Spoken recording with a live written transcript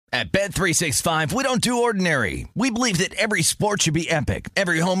At Bet365, we don't do ordinary. We believe that every sport should be epic.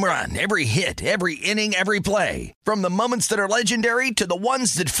 Every home run, every hit, every inning, every play. From the moments that are legendary to the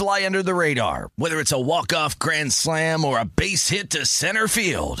ones that fly under the radar. Whether it's a walk-off grand slam or a base hit to center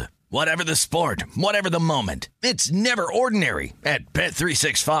field. Whatever the sport, whatever the moment. It's never ordinary at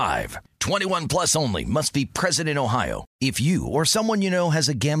Bet365. 21 plus only. Must be present in Ohio. If you or someone you know has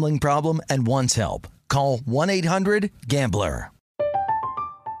a gambling problem and wants help, call 1-800-GAMBLER.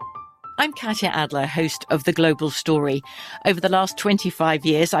 I'm Katya Adler, host of The Global Story. Over the last 25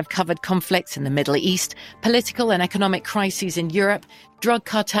 years, I've covered conflicts in the Middle East, political and economic crises in Europe, drug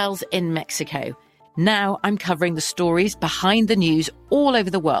cartels in Mexico. Now I'm covering the stories behind the news all over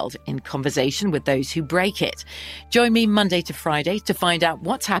the world in conversation with those who break it. Join me Monday to Friday to find out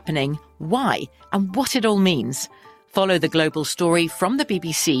what's happening, why, and what it all means. Follow The Global Story from the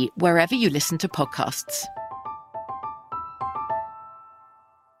BBC wherever you listen to podcasts.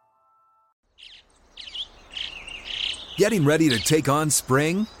 Getting ready to take on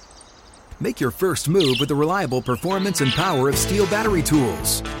spring? Make your first move with the reliable performance and power of Steel battery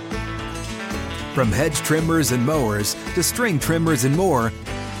tools. From hedge trimmers and mowers to string trimmers and more,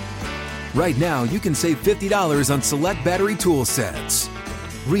 right now you can save $50 on select battery tool sets.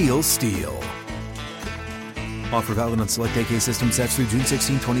 Real Steel. Offer valid on select AK system sets through June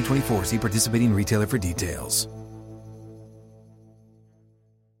 16, 2024. See participating retailer for details.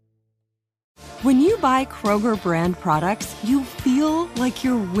 When you buy Kroger brand products, you feel like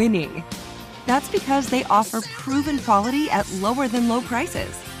you're winning. That's because they offer proven quality at lower than low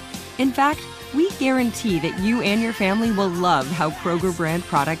prices. In fact, we guarantee that you and your family will love how Kroger brand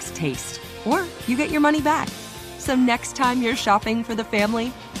products taste, or you get your money back. So next time you're shopping for the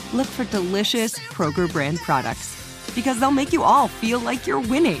family, look for delicious Kroger brand products, because they'll make you all feel like you're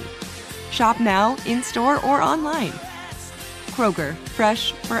winning. Shop now, in-store, or online. Kroger,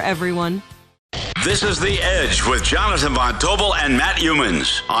 fresh for everyone. This is The Edge with Jonathan Von Tobel and Matt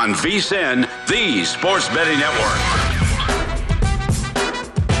Youmans on VSiN, the Sports Betting Network.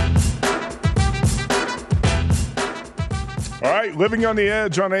 All right, living on the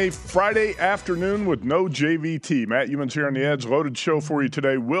edge on a Friday afternoon with no JVT. Matt Youmans here on the Edge. Loaded show for you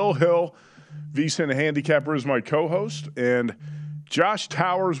today. Will Hill, VSiN handicapper, is my co-host, and Josh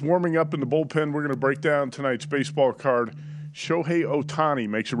Towers warming up in the bullpen. We're going to break down tonight's baseball card. Shohei Ohtani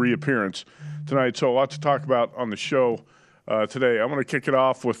makes a reappearance tonight, so a lot to talk about on the show today. I'm going to kick it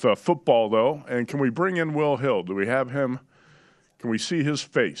off with football, though. And can we bring in Will Hill? Do we have him? Can we see his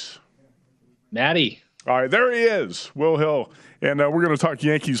face? Matty. All right, there he is, Will Hill. And we're going to talk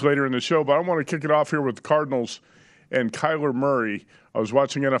Yankees later in the show, but I want to kick it off here with the Cardinals and Kyler Murray. I was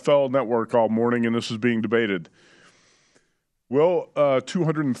watching NFL Network all morning, and this is being debated. Will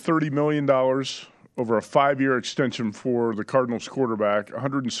 $230 million over a 5-year extension for the Cardinals quarterback,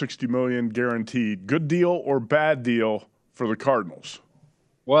 $160 million guaranteed. Good deal or bad deal for the Cardinals?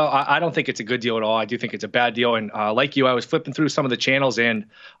 Well, I don't think it's a good deal at all. I do think it's a bad deal. And like you, I was flipping through some of the channels, and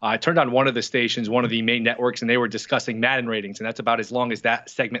I turned on one of the stations, one of the main networks, and they were discussing Madden ratings. And that's about as long as that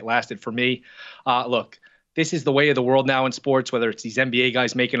segment lasted for me. Look, this is the way of the world now in sports, whether it's these NBA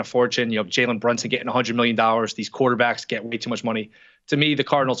guys making a fortune, Jalen Brunson getting $100 million, these quarterbacks get way too much money. To me, the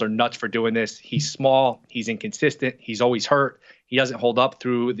Cardinals are nuts for doing this. He's small. He's inconsistent. He's always hurt. He doesn't hold up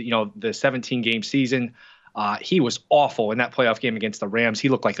through the 17-game season. He was awful in that playoff game against the Rams. He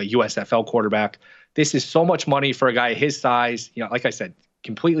looked like a USFL quarterback. This is so much money for a guy his size. Like I said,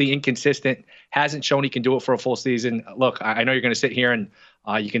 completely inconsistent. Hasn't shown he can do it for a full season. Look, I know you're going to sit here and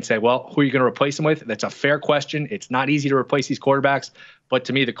you can say, well, who are you going to replace him with? That's a fair question. It's not easy to replace these quarterbacks. But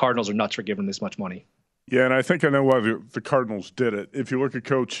to me, the Cardinals are nuts for giving this much money. Yeah, and I think I know why the Cardinals did it. If you look at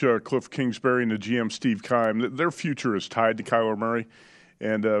Coach Cliff Kingsbury and the GM Steve Keim, their future is tied to Kyler Murray.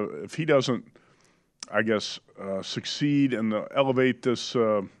 And if he doesn't, I guess, succeed and elevate this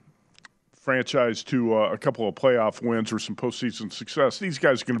franchise to a couple of playoff wins or some postseason success, these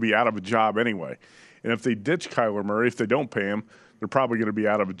guys are going to be out of a job anyway. And if they ditch Kyler Murray, if they don't pay him, they're probably going to be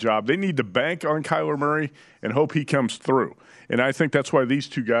out of a job. They need to bank on Kyler Murray and hope he comes through. And I think that's why these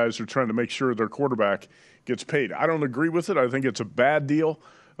two guys are trying to make sure their quarterback gets paid. I don't agree with it. I think it's a bad deal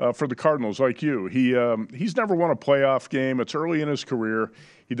for the Cardinals, like you. He's never won a playoff game. It's early in his career.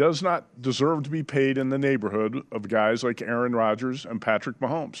 He does not deserve to be paid in the neighborhood of guys like Aaron Rodgers and Patrick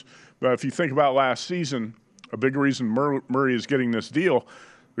Mahomes. But if you think about last season, a big reason Murray is getting this deal,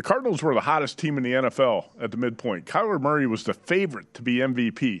 the Cardinals were the hottest team in the NFL at the midpoint. Kyler Murray was the favorite to be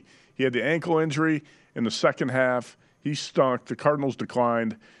MVP. He had the ankle injury in the second half. He stunk. The Cardinals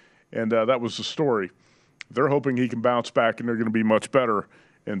declined, and that was the story. They're hoping he can bounce back, and they're going to be much better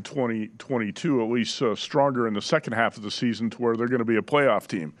in 2022, at least stronger in the second half of the season to where they're going to be a playoff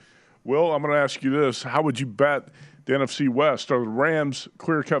team. Will, I'm going to ask you this. How would you bet the NFC West? Are the Rams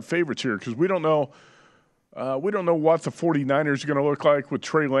clear-cut favorites here? Because we don't know what the 49ers are going to look like with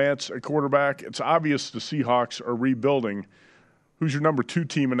Trey Lance at quarterback. It's obvious the Seahawks are rebuilding. Who's your number 2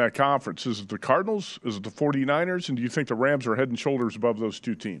 team in that conference? Is it the Cardinals? Is it the 49ers? And do you think the Rams are head and shoulders above those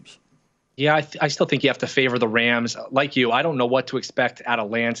 2 teams? Yeah, I still think you have to favor the Rams. Like you, I don't know what to expect out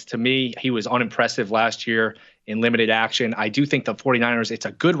of Lance. To me, he was unimpressive last year in limited action. I do think the 49ers, it's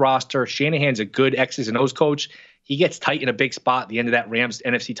a good roster. Shanahan's a good X's and O's coach. He gets tight in a big spot. The end of that Rams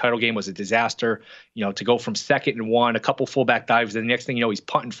NFC title game was a disaster. To go from 2nd and 1, a couple fullback dives, and the next thing you know, he's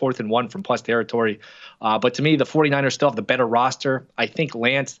punting 4th and 1 from plus territory. But to me, the 49ers still have the better roster. I think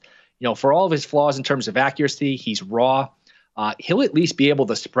Lance, for all of his flaws in terms of accuracy, he's raw. He'll at least be able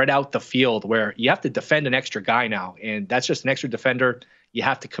to spread out the field where you have to defend an extra guy now. And that's just an extra defender. You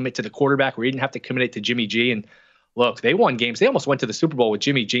have to commit to the quarterback, where you didn't have to commit it to Jimmy G. And look, they won games. They almost went to the Super Bowl with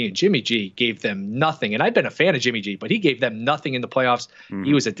Jimmy G, and Jimmy G gave them nothing. And I've been a fan of Jimmy G, but he gave them nothing in the playoffs. Mm-hmm.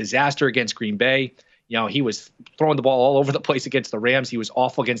 He was a disaster against Green Bay. He was throwing the ball all over the place against the Rams. He was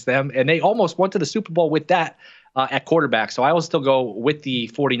awful against them. And they almost went to the Super Bowl with that at quarterback. So I will still go with the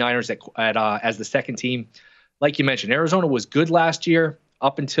 49ers as the second team. Like you mentioned, Arizona was good last year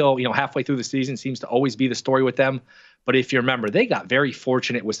up until, halfway through the season. Seems to always be the story with them. But if you remember, they got very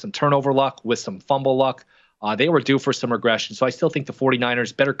fortunate with some turnover luck, with some fumble luck. They were due for some regression. So I still think the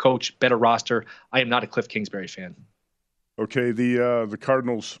 49ers, better coach, better roster. I am not a Cliff Kingsbury fan. Okay, the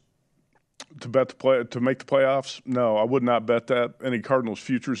Cardinals to make the playoffs? No, I would not bet that. Any Cardinals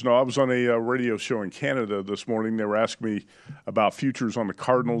futures? No, I was on a radio show in Canada this morning. They were asking me about futures on the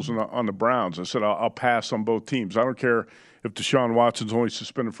Cardinals and on the Browns. I said I'll pass on both teams. I don't care if Deshaun Watson's only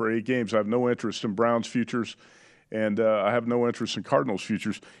suspended for 8 games. I have no interest in Browns futures, and I have no interest in Cardinals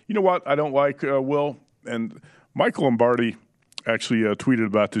futures. You know what I don't like, Will? And Michael Lombardi actually tweeted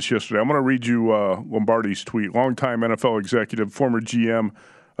about this yesterday. I'm going to read you Lombardi's tweet. Longtime NFL executive, former GM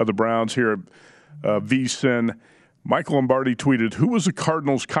of the Browns here at VSiN. Michael Lombardi tweeted, "Who was the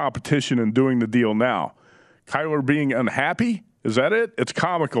Cardinals' competition in doing the deal now? Kyler being unhappy? Is that it? It's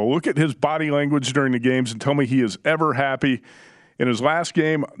comical. Look at his body language during the games and tell me he is ever happy. In his last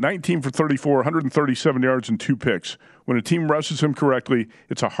game, 19 for 34, 137 yards and 2 picks. When a team rushes him correctly,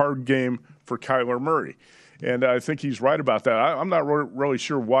 it's a hard game for Kyler Murray." And I think he's right about that. I'm not really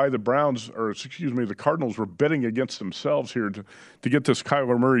sure why the Cardinals were betting against themselves here to get this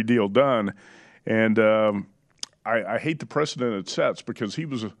Kyler Murray deal done. And I hate the precedent it sets because he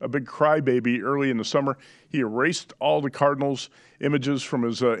was a big crybaby early in the summer. He erased all the Cardinals images from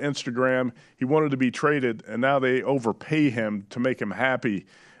his Instagram. He wanted to be traded, and now they overpay him to make him happy.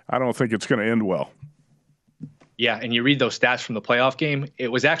 I don't think it's going to end well. Yeah, and you read those stats from the playoff game, it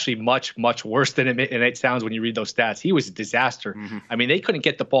was actually much, much worse than it sounds when you read those stats. He was a disaster. Mm-hmm. I mean, they couldn't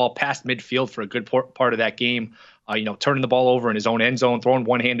get the ball past midfield for a good part of that game, turning the ball over in his own end zone, throwing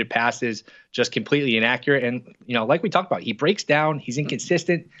one-handed passes, just completely inaccurate. And, like we talked about, he breaks down, he's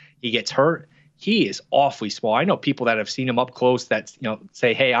inconsistent, he gets hurt. He is awfully small. I know people that have seen him up close that,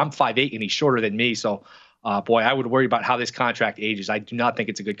 say, hey, I'm 5'8", and he's shorter than me, so I would worry about how this contract ages. I do not think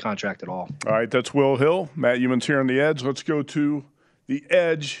it's a good contract at all. All right, that's Will Hill. Matt Youmans here on The Edge. Let's go to The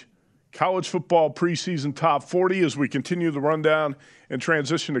Edge college football preseason top 40 as we continue the rundown and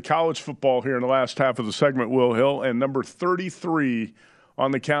transition to college football here in the last half of the segment, Will Hill. And number 33 on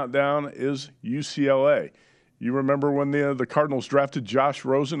the countdown is UCLA. You remember when the Cardinals drafted Josh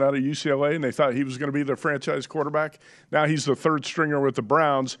Rosen out of UCLA and they thought he was going to be their franchise quarterback? Now he's the third stringer with the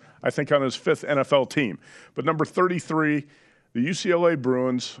Browns, I think on his 5th NFL team. But number 33, the UCLA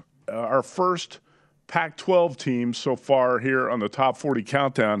Bruins, our first Pac-12 team so far here on the top 40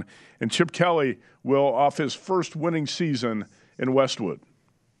 countdown. And Chip Kelly will off his first winning season in Westwood.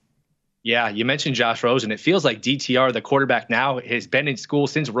 Yeah, you mentioned Josh Rosen. It feels like DTR, the quarterback now, has been in school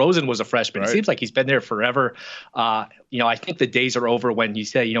since Rosen was a freshman. Right. It seems like he's been there forever. I think the days are over when you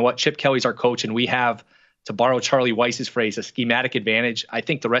say, Chip Kelly's our coach and we have, to borrow Charlie Weiss's phrase, a schematic advantage. I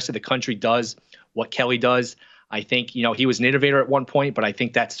think the rest of the country does what Kelly does. I think, he was an innovator at one point, but I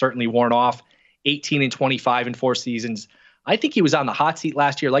think that's certainly worn off. 18-25 in 4 seasons. I think he was on the hot seat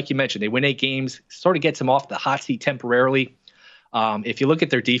last year. Like you mentioned, they win 8 games, sort of gets him off the hot seat temporarily. If you look at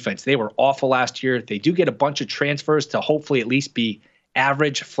their defense, they were awful last year. They do get a bunch of transfers to hopefully at least be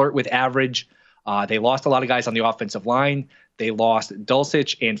average, flirt with average. They lost a lot of guys on the offensive line. They lost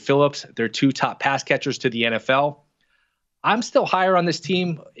Dulcich and Phillips, their 2 top pass catchers, to the NFL. I'm still higher on this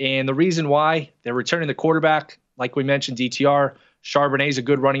team, and the reason why, they're returning the quarterback. Like we mentioned, DTR. Charbonnet's a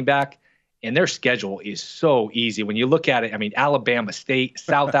good running back. and their schedule is so easy. When you look at it, I mean, Alabama State,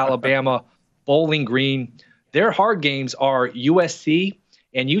 South Alabama, Bowling Green, their hard games are USC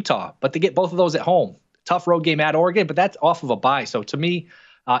and Utah, but they get both of those at home. Tough road game at Oregon, but that's off of a bye. So to me,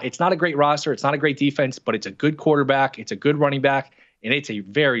 it's not a great roster. It's not a great defense, but it's a good quarterback. It's a good running back, and it's a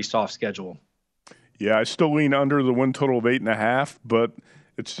very soft schedule. Yeah, I still lean under the win total of 8.5, but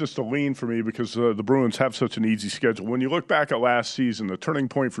it's just a lean for me because the Bruins have such an easy schedule. When you look back at last season, the turning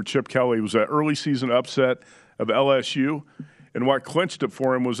point for Chip Kelly was that early season upset of LSU, and what clinched it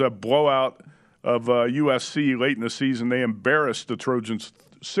for him was that blowout of USC late in the season. They embarrassed the Trojans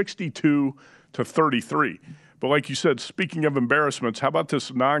 62-33. But like you said, speaking of embarrassments, how about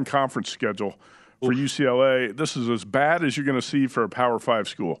this non-conference schedule for UCLA? This is as bad as you're going to see for a Power 5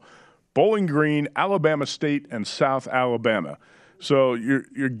 school. Bowling Green, Alabama State, and South Alabama. So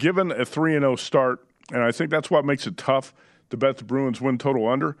you're given a 3-0 start, and I think that's what makes it tough to bet the Bruins win total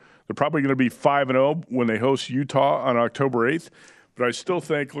under. They're probably going to be 5-0 when they host Utah on October 8th. But I still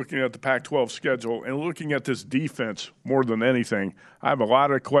think, looking at the Pac-12 schedule and looking at this defense more than anything, I have a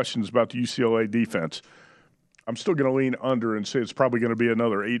lot of questions about the UCLA defense. I'm still going to lean under and say it's probably going to be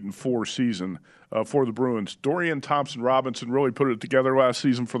another 8-4 season for the Bruins. Dorian Thompson-Robinson really put it together last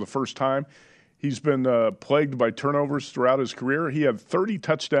season for the first time. He's been plagued by turnovers throughout his career. He had 30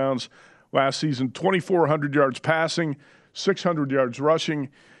 touchdowns last season, 2,400 yards passing, 600 yards rushing,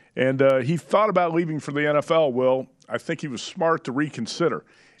 and he thought about leaving for the NFL, Will. I think he was smart to reconsider.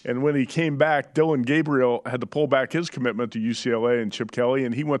 And when he came back, Dylan Gabriel had to pull back his commitment to UCLA and Chip Kelly,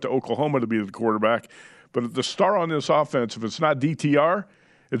 and he went to Oklahoma to be the quarterback. But the star on this offense, if it's not DTR,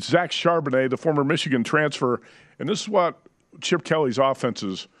 it's Zach Charbonnet, the former Michigan transfer. And this is what Chip Kelly's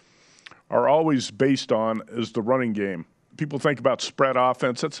offenses are always based on, is the running game. People think about spread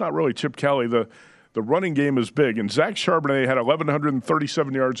offense. That's not really Chip Kelly. The running game is big. And Zach Charbonnet had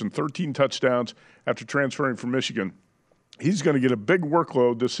 1,137 yards and 13 touchdowns after transferring from Michigan. He's going to get a big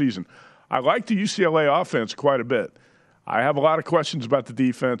workload this season. I like the UCLA offense quite a bit. I have a lot of questions about the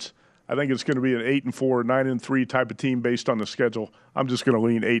defense. I think it's going to be an 8-4, 9-3 type of team based on the schedule. I'm just going to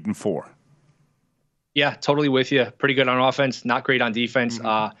lean 8-4. Yeah, totally with you. Pretty good on offense, not great on defense.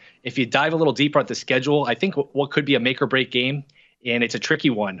 Mm-hmm. If you dive a little deeper at the schedule, I think what could be a make or break game, and it's a tricky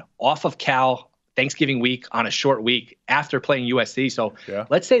one, off of Cal, Thanksgiving week on a short week after playing USC. So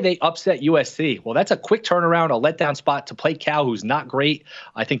Let's say they upset USC. Well, that's a quick turnaround, a letdown spot to play Cal, who's not great.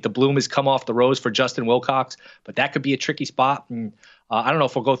 I think the bloom has come off the rose for Justin Wilcox, but that could be a tricky spot. And I don't know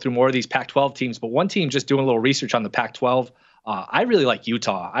if we'll go through more of these Pac-12 teams, but one team just doing a little research on the Pac-12, I really like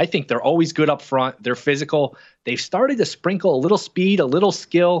Utah. I think they're always good up front. They're physical. They've started to sprinkle a little speed, a little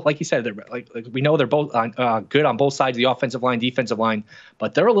skill. Like you said, they're like we know they're both good on both sides of the offensive line, defensive line,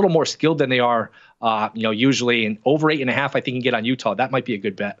 but they're a little more skilled than they are, usually. And over 8.5, I think you can get on Utah. That might be a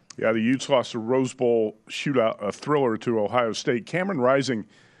good bet. Yeah, the Utes lost a Rose Bowl shootout, a thriller to Ohio State. Cameron Rising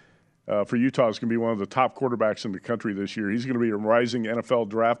for Utah is going to be one of the top quarterbacks in the country this year. He's going to be a rising NFL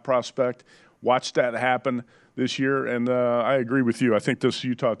draft prospect. Watch that happen this year, and I agree with you. I think this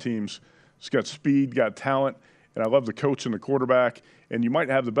Utah team's got speed, got talent, and I love the coach and the quarterback, and you might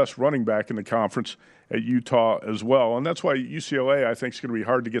have the best running back in the conference at Utah as well. And that's why UCLA, I think, is going to be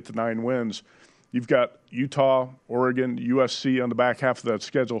hard to get to 9 wins. You've got Utah, Oregon, USC on the back half of that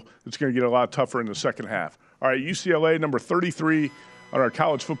schedule. It's going to get a lot tougher in the second half. All right, UCLA, number 33 on our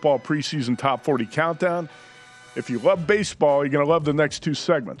college football preseason top 40 countdown. If you love baseball, you're going to love the next 2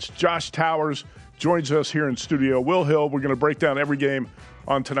 segments. Josh Towers joins us here in studio. Will Hill, we're going to break down every game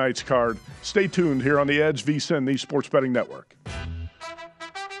on tonight's card. Stay tuned here on the Edge, VSiN, the Sports Betting Network.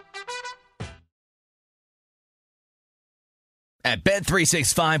 At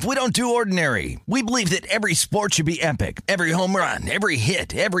Bet365, we don't do ordinary. We believe that every sport should be epic. Every home run, every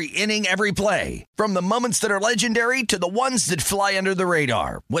hit, every inning, every play. From the moments that are legendary to the ones that fly under the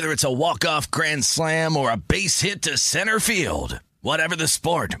radar. Whether it's a walk-off grand slam or a base hit to center field. Whatever the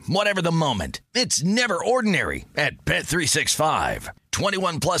sport, whatever the moment. It's never ordinary at Bet365.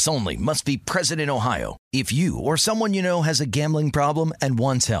 21 plus only. Must be present in Ohio. If you or someone you know has a gambling problem and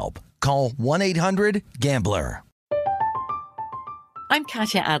wants help, call 1-800-GAMBLER. I'm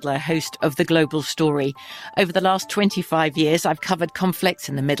Katya Adler, host of The Global Story. Over the last 25 years, I've covered conflicts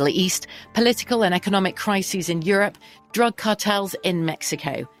in the Middle East, political and economic crises in Europe, drug cartels in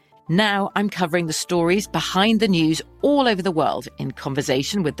Mexico. Now I'm covering the stories behind the news all over the world in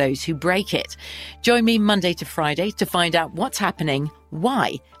conversation with those who break it. Join me Monday to Friday to find out what's happening,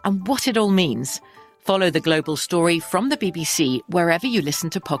 why, and what it all means. Follow The Global Story from the BBC wherever you listen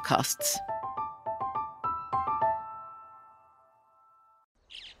to podcasts.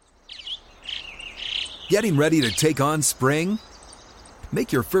 Getting ready to take on spring?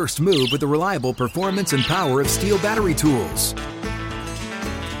 Make your first move with the reliable performance and power of Steel battery tools.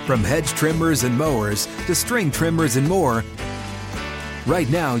 From hedge trimmers and mowers to string trimmers and more, right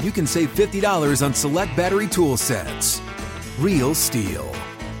now you can save $50 on select battery tool sets. Real Steel.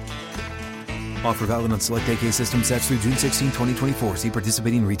 Offer valid on select AK system sets through June 16, 2024. See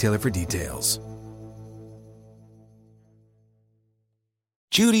participating retailer for details.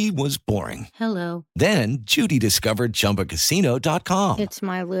 Judy was boring. Hello. Then Judy discovered ChumbaCasino.com. It's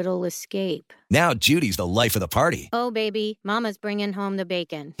my little escape. Now Judy's the life of the party. Oh, baby, mama's bringing home the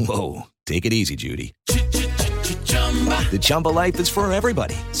bacon. Whoa, take it easy, Judy. The Chumba life is for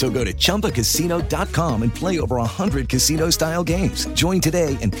everybody. So go to ChumbaCasino.com and play over 100 casino-style games. Join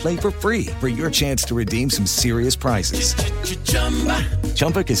today and play for free for your chance to redeem some serious prizes.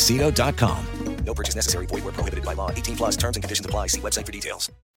 ChumbaCasino.com. No purchase necessary. Void where prohibited by law. 18 plus terms and conditions apply. See website for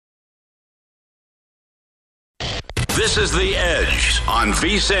details. This is The Edge on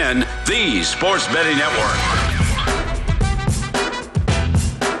VSiN, the Sports Betting Network.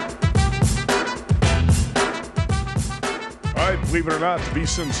 All right, believe it or not, the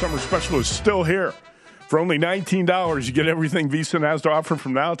VSiN Summer Special is still here. For only $19, you get everything VSiN has to offer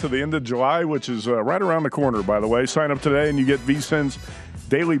from now to the end of July, which is right around the corner, by the way. Sign up today and you get VSiN's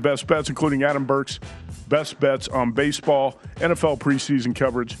daily best bets, including Adam Burke's best bets on baseball, NFL preseason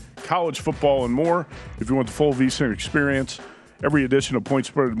coverage, college football, and more. If you want the full VSiN experience, every edition of Point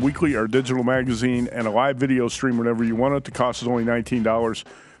Spread Weekly, our digital magazine, and a live video stream whenever you want it. The cost is only $19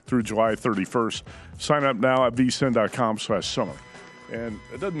 through July 31st. Sign up now at vsin.com/summer. And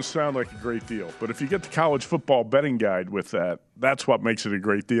it doesn't sound like a great deal, but if you get the college football betting guide with that, that's what makes it a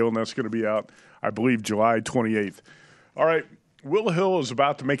great deal, and that's going to be out, I believe, July 28th. All right, Will Hill is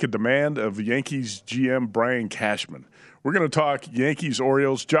about to make a demand of Yankees GM Brian Cashman. We're going to talk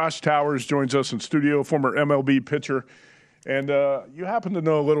Yankees-Orioles. Josh Towers joins us in studio, former MLB pitcher. And you happen to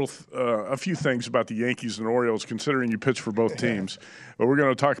know a few things about the Yankees and Orioles, considering you pitch for both teams. But we're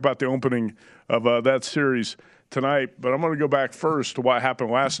going to talk about the opening of that series tonight. But I'm going to go back first to what happened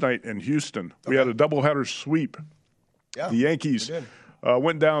last night in Houston. We had a doubleheader sweep. Yeah, the Yankees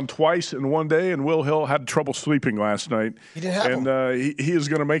went down twice in one day, and Will Hill had trouble sleeping last night. He didn't have and he is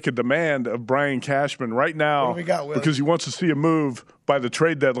going to make a demand of Brian Cashman right now. What do we got, Will? Because he wants to see a move by the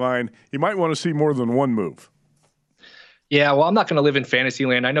trade deadline. He might want to see more than one move. Yeah, well, I'm not going to live in fantasy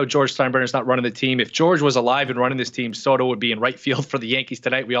land. I know George Steinbrenner's not running the team. If George was alive and running this team, Soto would be in right field for the Yankees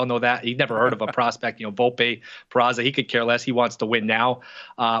tonight. We all know that. He'd never heard of a prospect, Volpe, Peraza. He could care less. He wants to win now.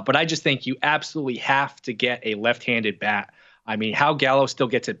 But I just think you absolutely have to get a left-handed bat. I mean, how Gallo still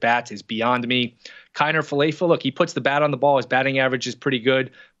gets at bats is beyond me. Kiner Falefa, look, he puts the bat on the ball. His batting average is pretty good,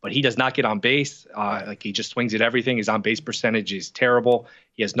 but he does not get on base. He just swings at everything. His on-base percentage is terrible.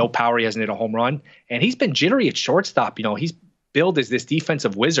 He has no power. He hasn't hit a home run. And he's been jittery at shortstop. He's billed as this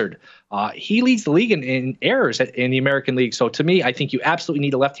defensive wizard. He leads the league in errors in the American League. So to me, I think you absolutely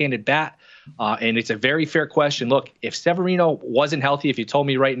need a left-handed bat. And it's a very fair question. Look, if Severino wasn't healthy, if you told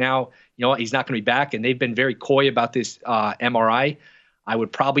me right now, he's not going to be back, and they've been very coy about this MRI, I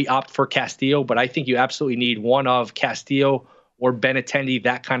would probably opt for Castillo. But I think you absolutely need one of Castillo or Benintendi,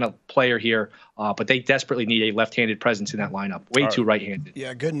 that kind of player here. But they desperately need a left-handed presence in that lineup. Way too right-handed.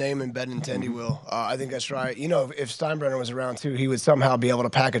 Yeah, good name in Benintendi, Will. I think that's right. If Steinbrenner was around, too, he would somehow be able to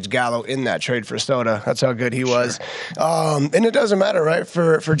package Gallo in that trade for Soto. That's how good he was. And it doesn't matter, right,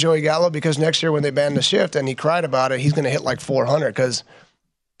 for Joey Gallo, because next year when they ban the shift, and he cried about it, he's going to hit like 400 because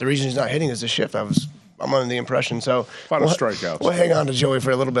the reason he's not hitting is the shift. I'm under the impression. So a lot of strikeouts. We'll hang on to Joey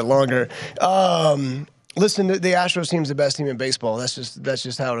for a little bit longer. Listen, the Astros team's the best team in baseball. That's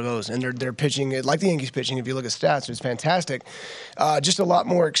just how it goes. And they're pitching like the Yankees pitching. If you look at stats, it's fantastic. Just a lot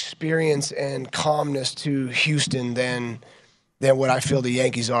more experience and calmness to Houston than what I feel the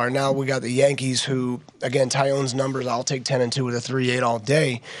Yankees are. Now we got the Yankees who, again, Tyone's numbers, I'll take 10-2 with a 3.8 all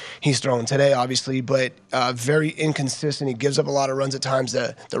day. He's throwing today, obviously, but very inconsistent. He gives up a lot of runs at times.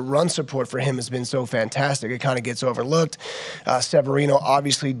 The run support for him has been so fantastic. It kind of gets overlooked. Severino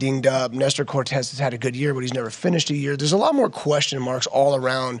obviously dinged up. Nestor Cortez has had a good year, but he's never finished a year. There's a lot more question marks all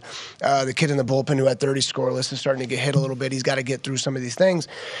around. The kid in the bullpen who had 30 scoreless is starting to get hit a little bit. He's got to get through some of these things.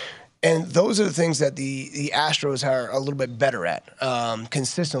 And those are the things that the Astros are a little bit better at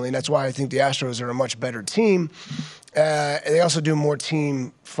consistently. And that's why I think the Astros are a much better team. They also do more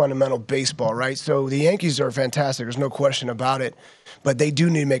team fundamental baseball, right? So the Yankees are fantastic. There's no question about it. But they do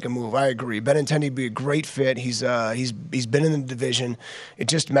need to make a move. I agree. Benintendi would be a great fit. He's been in the division. It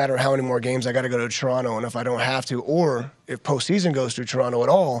just matters how many more games I got to go to Toronto, and if I don't have to, or if postseason goes through Toronto at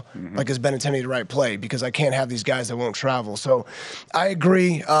all, like is Benintendi the right play? Because I can't have these guys that won't travel. So I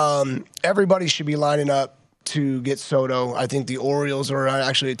agree. Everybody should be lining up to get Soto. I think the Orioles are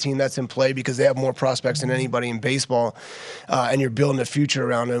actually a team that's in play because they have more prospects than anybody in baseball, and you're building a future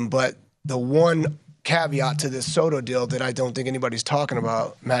around them. But the one caveat to this Soto deal that I don't think anybody's talking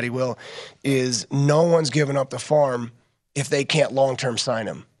about, Matty Will, is no one's giving up the farm if they can't long-term sign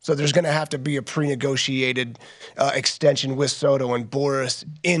him. So there's going to have to be a pre-negotiated extension with Soto and Boris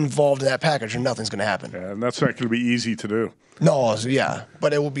involved in that package, or nothing's going to happen. Yeah, and that's not going to be easy to do. No, yeah,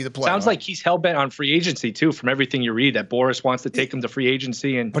 but it will be the play. Sounds like he's hell-bent on free agency, too, from everything you read, that Boris wants to take him to free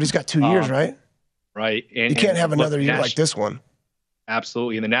agency. But he's got 2 years, right? Right. And you can't have another year like this one.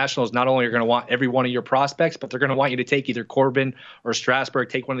 Absolutely. And the Nationals not only are going to want every one of your prospects, but they're going to want you to take either Corbin or Strasburg,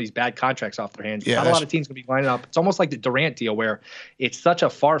 take one of these bad contracts off their hands. Yeah, not a lot of teams going to be lining up. It's almost like the Durant deal where it's such a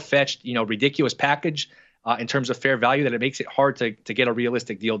far-fetched, ridiculous package in terms of fair value that it makes it hard to get a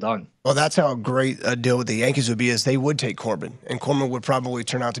realistic deal done. Well, that's how great a deal with the Yankees would be, is they would take Corbin, and Corbin would probably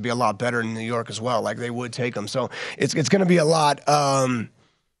turn out to be a lot better in New York as well. Like, they would take him. So it's going to be a lot.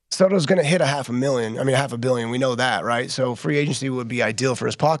 Soto's going to hit $500 million. We know that, right? So free agency would be ideal for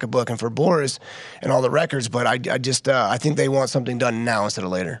his pocketbook and for Boris and all the records. But I think they want something done now instead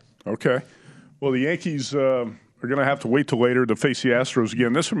of later. Okay. Well, the Yankees are going to have to wait till later to face the Astros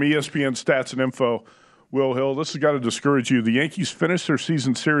again. This from ESPN Stats and Info. Will Hill, this has got to discourage you. The Yankees finished their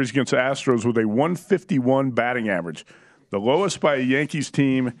season series against the Astros with a 151 batting average, the lowest by a Yankees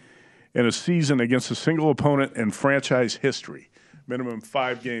team in a season against a single opponent in franchise history. Minimum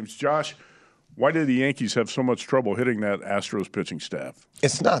 5 games. Josh, why did the Yankees have so much trouble hitting that Astros pitching staff?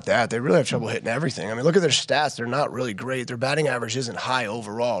 It's not that. They really have trouble hitting everything. I mean, look at their stats. They're not really great. Their batting average isn't high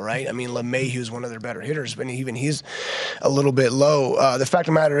overall, right? I mean, LeMahieu's one of their better hitters, but even he's a little bit low. The fact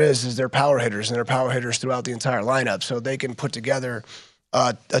of the matter is they're power hitters, and they're power hitters throughout the entire lineup, so they can put together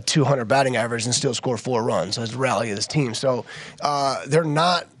a 200 batting average and still score 4 runs. So it's the rally of this team. So they're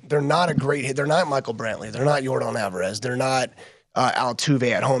not a great hit. They're not Michael Brantley. They're not Yordan Alvarez. They're not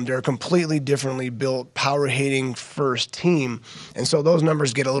Altuve at home. They're a completely differently built, power-hitting first team, and so those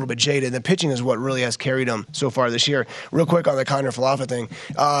numbers get a little bit jaded. The pitching is what really has carried them so far this year. Real quick on the Kiner Falefa thing,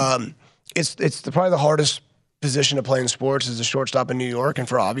 it's probably the hardest position to play in sports as a shortstop in New York, and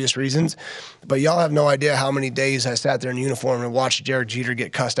for obvious reasons. But y'all have no idea how many days I sat there in uniform and watched Derek Jeter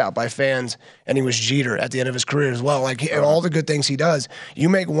get cussed out by fans, and he was Jeter at the end of his career as well. Like, all the good things he does, you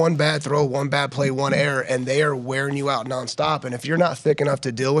make one bad throw, one bad play, one error, and they are wearing you out nonstop. And if you're not thick enough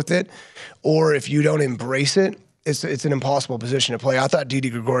to deal with it, or if you don't embrace it, it's an impossible position to play. I thought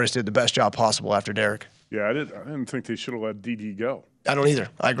Didi Gregorius did the best job possible after Derek. Yeah, I didn't think they should have let Didi go. I don't either.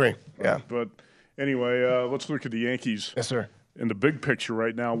 I agree. Yeah. But anyway, let's look at the Yankees. Yes, sir. In the big picture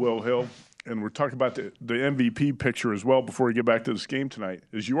right now, Will Hill, and we're talking about the MVP picture as well before we get back to this game tonight.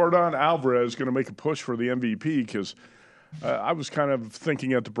 Is Yordan Alvarez going to make a push for the MVP? Because I was kind of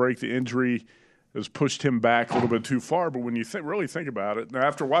thinking at the break the injury has pushed him back a little bit too far. But when you really think about it, now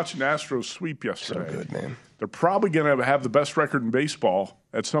after watching the Astros sweep yesterday, so good, man. They're probably going to have the best record in baseball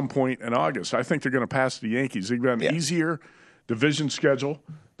at some point in August. I think they're going to pass the Yankees. They've got an easier division schedule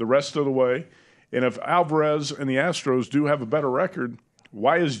the rest of the way. And if Alvarez and the Astros do have a better record,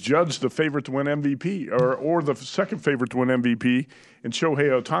 why is Judge the favorite to win MVP or the second favorite to win MVP? And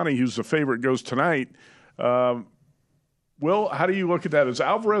Shohei Ohtani, who's the favorite, goes tonight. Will, how do you look at that? Is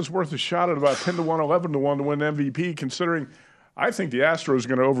Alvarez worth a shot at about 10-1, 11-1 to win MVP, considering I think the Astros are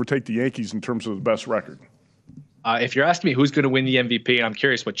going to overtake the Yankees in terms of the best record? If you're asking me who's going to win the MVP, and I'm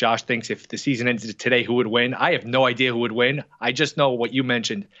curious what Josh thinks, if the season ended today, who would win? I have no idea who would win. I just know what you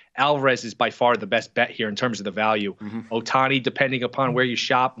mentioned. Alvarez is by far the best bet here in terms of the value. Mm-hmm. Ohtani, depending upon where you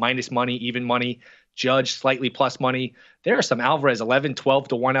shop, minus money, even money. Judge, slightly plus money. There are some Alvarez 11, 12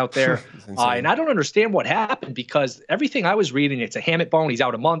 to 1 out there. And I don't understand what happened, because everything I was reading, it's a hamate bone. He's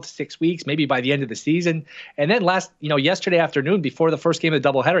out a month, 6 weeks, maybe by the end of the season. And then yesterday afternoon, before the first game of the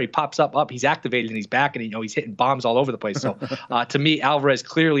doubleheader, he pops up, he's activated and he's back, and he's hitting bombs all over the place. So to me, Alvarez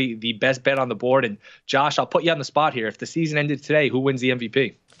clearly the best bet on the board. And Josh, I'll put you on the spot here. If the season ended today, who wins the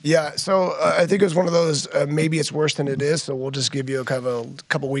MVP? Yeah, so I think it was one of those, maybe it's worse than it is, so we'll just give you a kind of a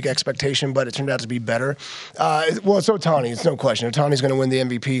couple-week expectation, but it turned out to be better. It's Ohtani. It's no question. Ohtani's going to win the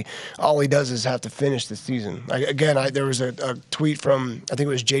MVP. All he does is have to finish the season. There was a tweet from, I think it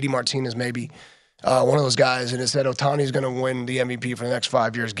was JD Martinez maybe, one of those guys, and it said Ohtani's going to win the MVP for the next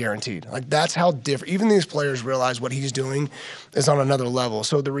 5 years, guaranteed. That's how different. Even these players realize what he's doing is on another level.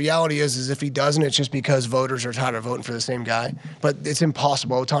 So the reality is if he doesn't, it's just because voters are tired of voting for the same guy. But it's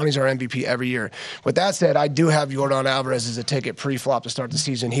impossible. Ohtani's our MVP every year. With that said, I do have Yordan Alvarez as a ticket pre-flop to start the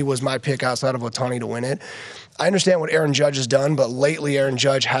season. He was my pick outside of Ohtani to win it. I understand what Aaron Judge has done, but lately Aaron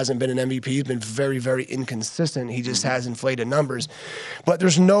Judge hasn't been an MVP. He's been very, very inconsistent. He just has inflated numbers. But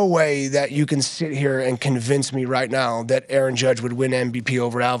there's no way that you can sit sit here and convince me right now that Aaron Judge would win MVP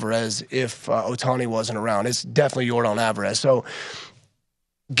over Alvarez if Ohtani wasn't around. It's definitely Yordan Alvarez. So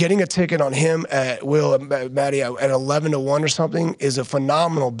getting a ticket on him at Matty at 11-1 or something is a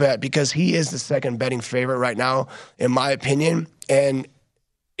phenomenal bet because he is the second betting favorite right now, in my opinion. And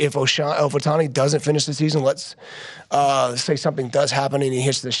if Ohtani doesn't finish the season, let's say something does happen and he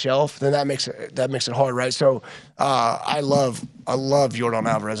hits the shelf, then that makes it hard, right? So I love Yordan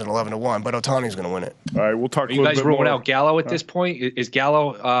Alvarez at 11-1, but Ohtani's going to win it. All right, we'll talk. Are you guys ruling out Gallo at this point? Is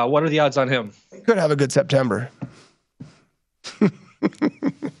Gallo? What are the odds on him? He could have a good September.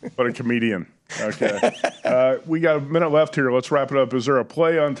 But a comedian. Okay. We got a minute left here. Let's wrap it up. Is there a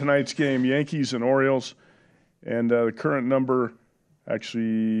play on tonight's game, Yankees and Orioles? And the current number,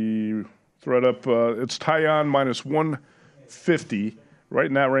 actually, throw it up. It's Taillon minus 150, right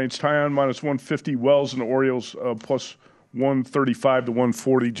in that range. Taillon minus 150, Wells and the Orioles plus 135 to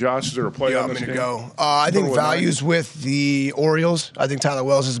 140. Josh, is there a play on this game? I'm going to go. I think values with the Orioles. I think Tyler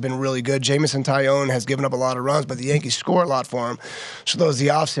Wells has been really good. Jamison Taillon has given up a lot of runs, but the Yankees score a lot for him. So those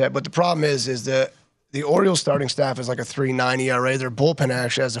the offset. But the problem is that the Orioles starting staff is like a 3.9 ERA. Their bullpen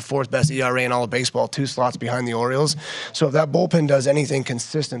actually has the fourth best ERA in all of baseball, 2 slots behind the Orioles. So if that bullpen does anything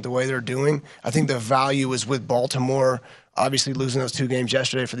consistent the way they're doing, I think the value is with Baltimore. Obviously, losing those 2 games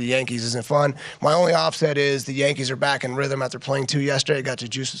yesterday for the Yankees isn't fun. My only offset is the Yankees are back in rhythm after playing 2 yesterday. I got to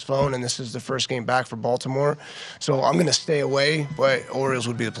Juice's phone, and this is the first game back for Baltimore. So I'm going to stay away, but Orioles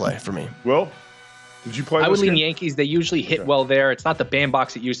would be the play for me. Well, did you play? I would lean Yankees. They usually hit well there. It's not the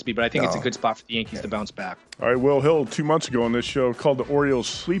bandbox it used to be, but I think it's a good spot for the Yankees to bounce back. All right, Will Hill, 2 months ago on this show, called the Orioles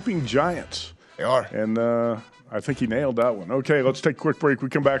sleeping giants. They are. And I think he nailed that one. Okay, let's take a quick break. We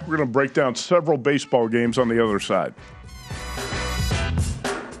come back. We're going to break down several baseball games on the other side.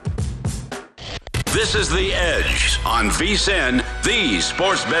 This is The Edge on VSiN, the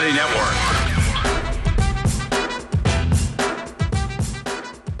Sports Betting Network.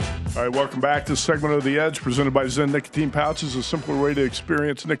 All right, welcome back to this segment of The Edge presented by Zen Nicotine Pouches, a simpler way to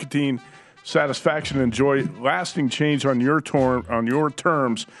experience nicotine satisfaction and enjoy lasting change on your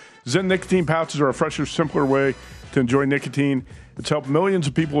terms. Zen Nicotine Pouches are a fresher, simpler way to enjoy nicotine. It's helped millions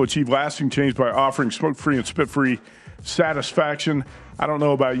of people achieve lasting change by offering smoke-free and spit-free satisfaction. I don't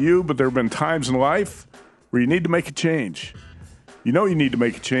know about you, but there have been times in life where you need to make a change. You know you need to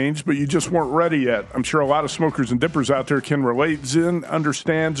make a change, but you just weren't ready yet. I'm sure a lot of smokers and dippers out there can relate. Zen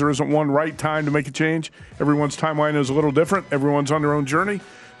understands there isn't one right time to make a change. Everyone's timeline is a little different. Everyone's on their own journey.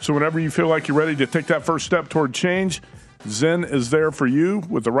 So whenever you feel like you're ready to take that first step toward change, Zen is there for you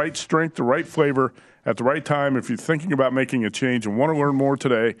with the right strength, the right flavor, at the right time. If you're thinking about making a change and want to learn more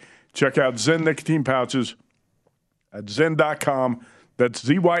today, check out Zen Nicotine Pouches at zen.com. That's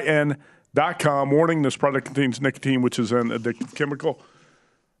ZYN.com. Warning, this product contains nicotine, which is an addictive chemical.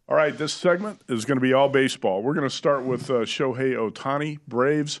 All right, this segment is going to be all baseball. We're going to start with Shohei Ohtani.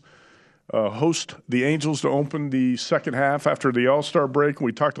 Braves host the Angels to open the second half after the All-Star break.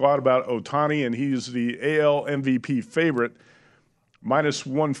 We talked a lot about Ohtani, and he's the AL MVP favorite. Minus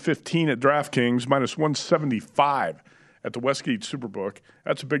 115 at DraftKings, minus 175 at the Westgate Superbook.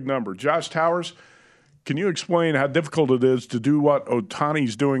 That's a big number. Josh Towers, can you explain how difficult it is to do what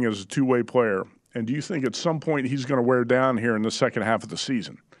Ohtani's doing as a two-way player? And do you think at some point he's going to wear down here in the second half of the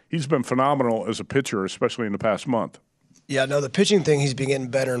season? He's been phenomenal as a pitcher, especially in the past month. Yeah, no, the pitching thing he's been getting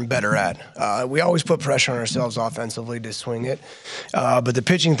better and better at. We always put pressure on ourselves offensively to swing it. But the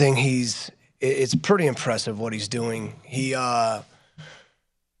pitching thing, it's pretty impressive what he's doing. He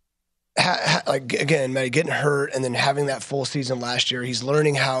again, Matty, getting hurt and then having that full season last year, he's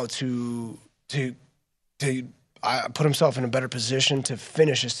learning how to put himself in a better position to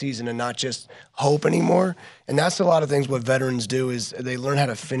finish a season and not just hope anymore. And that's a lot of things what veterans do is they learn how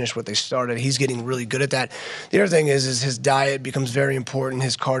to finish what they started. He's getting really good at that. The other thing is his diet becomes very important.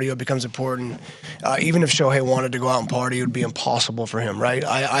 His cardio becomes important. Even if Shohei wanted to go out and party, it would be impossible for him, right?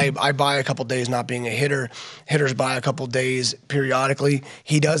 I buy a couple days not being a hitter. Hitters buy a couple days periodically.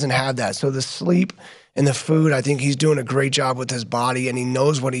 He doesn't have that. So the sleep and the food, I think he's doing a great job with his body, and he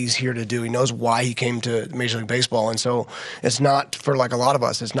knows what he's here to do. He knows why he came to Major League Baseball. And so it's not for like a lot of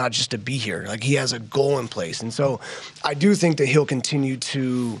us, it's not just to be here. Like he has a goal in place. And so I do think that he'll continue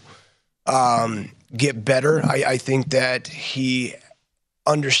to get better. I think that he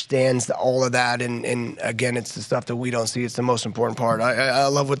understands all of that, and again, it's the stuff that we don't see. It's the most important part. I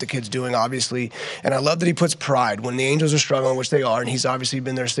love what the kid's doing, obviously, and I love that he puts pride. When the Angels are struggling, which they are, and he's obviously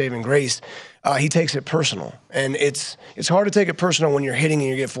been their saving grace, he takes it personal. And it's hard to take it personal when you're hitting and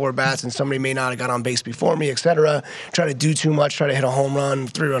you get 4 bats and somebody may not have got on base before me, et cetera. Try to do too much, try to hit a home run,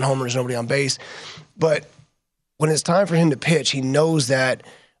 3-run homer, there's nobody on base. But when it's time for him to pitch, he knows that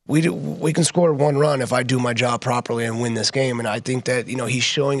we can score one run if I do my job properly and win this game. And I think that, he's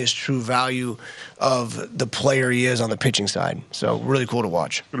showing his true value of the player he is on the pitching side. So really cool to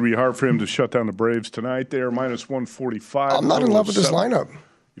watch. It's going to be hard for him to shut down the Braves tonight. They're minus 145. I'm not in love with this lineup.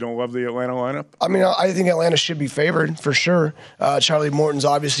 You don't love the Atlanta lineup? I mean, I think Atlanta should be favored for sure. Charlie Morton's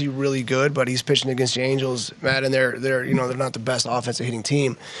obviously really good, but he's pitching against the Angels, Matt, and they're not the best offensive hitting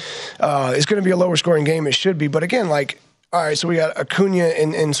team. It's going to be a lower scoring game. It should be, but again, all right, so we got Acuna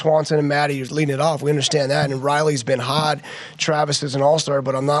and Swanson and Matty leading it off. We understand that. And Riley's been hot. Travis is an all-star,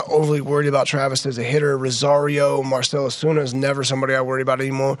 but I'm not overly worried about Travis as a hitter. Rosario, Marcell Ozuna is never somebody I worry about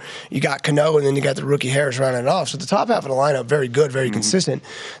anymore. You got Cano, and then you got the rookie Harris rounding it off. So the top half of the lineup, very good, very consistent.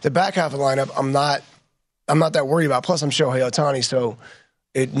 The back half of the lineup, I'm not that worried about. Plus, I'm Shohei Ohtani, so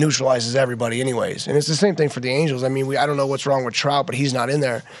it neutralizes everybody anyways. And it's the same thing for the Angels. I mean, I don't know what's wrong with Trout, but he's not in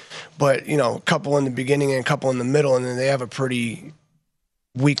there. But, a couple in the beginning and a couple in the middle, and then they have a pretty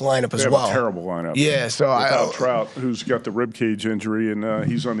weak lineup as well. They have a terrible lineup. Yeah, so without Trout, who's got the ribcage injury, and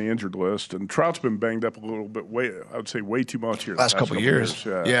he's on the injured list. And Trout's been banged up a little bit, I would say way too much here. Last couple of years.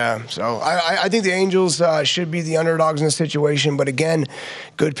 Yeah, so I think the Angels should be the underdogs in this situation. But again,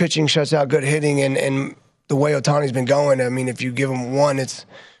 good pitching shuts out good hitting, and the way Ohtani's been going, I mean, if you give him one,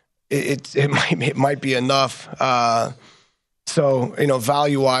 it might be enough. So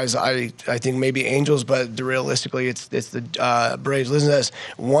value-wise, I think maybe Angels, but realistically, it's the Braves. Listen to this: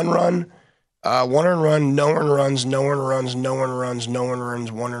 one earned run, no earned runs, no earned runs, no earned runs, no earned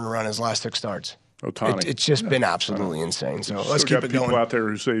runs, one earned run his last 6 starts. Ohtani. It's just been absolutely insane. So let's keep it going. People out there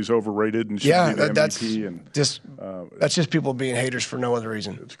who say he's overrated and should be the MVP. That's just people being haters for no other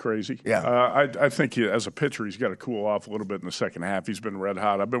reason. It's crazy. Yeah. I think as a pitcher, he's got to cool off a little bit in the second half. He's been red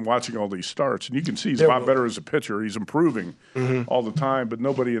hot. I've been watching all these starts, and you can see he's a lot better as a pitcher. He's improving all the time, but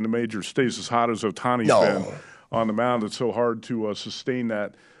nobody in the majors stays as hot as Ohtani's been on the mound. It's so hard to sustain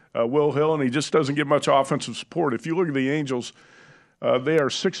that. Will Hill, and he just doesn't get much offensive support. If you look at the Angels, they are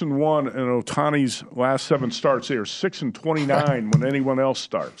 6-1 in Ohtani's last 7 starts. They are 6-29 when anyone else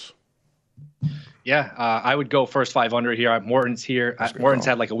starts. Yeah, I would go first 5 under here. Morton's here. Morton's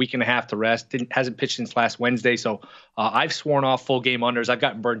had like a week and a half to rest. Hasn't pitched since last Wednesday. So I've sworn off full game unders. I've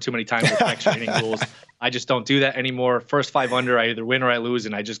gotten burned too many times with extra inning rules. I just don't do that anymore. First 5 under, I either win or I lose,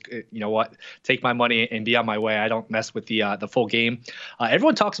 and I just, take my money and be on my way. I don't mess with the full game.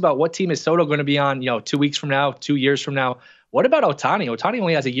 Everyone talks about what team is Soto going to be on, 2 weeks from now, 2 years from now. What about Ohtani? Ohtani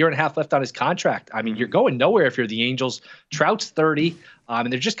only has a year and a half left on his contract. I mean, you're going nowhere if you're the Angels. Trout's 30,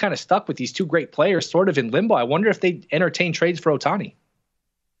 and they're just kind of stuck with these 2 great players sort of in limbo. I wonder if they entertain trades for Ohtani.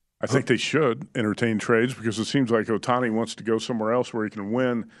 I think they should entertain trades because it seems like Ohtani wants to go somewhere else where he can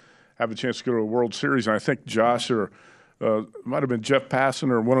win, have a chance to go to a World Series. And I think Josh or might have been Jeff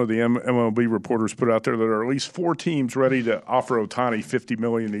Passan or one of the MLB reporters put out there that there are at least 4 teams ready to offer Ohtani $50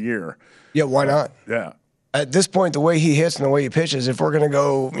 million a year. Yeah, why not? Yeah. At this point, the way he hits and the way he pitches, if we're going to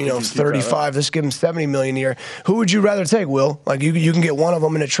go, 35, let's give him $70 million a year. Who would you rather take, Will? Like you can get one of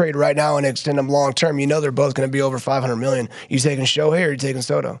them in a trade right now and extend them long term. They're both going to be over $500 million. You taking Shohei or you taking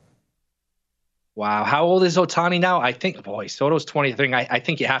Soto? Wow, how old is Ohtani now? I think, Soto's 23. I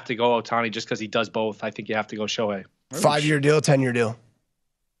think you have to go Ohtani just because he does both. I think you have to go Shohei. 5-year deal, 10-year deal.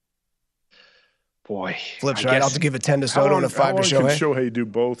 Boy, flips right. I'll have to give a 10 to Soto and a 5 to Shohei. How long can Shohei do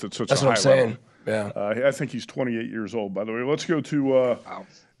both at such a high level? That's what I'm saying. Yeah, I think he's 28 years old. By the way, let's go to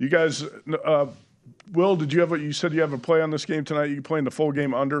you guys. Will, you said you have a play on this game tonight? You playing the full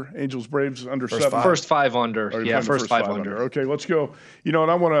game under Angels Braves under first 7? First 5 under. Yeah, first 5 under. Okay, let's go. And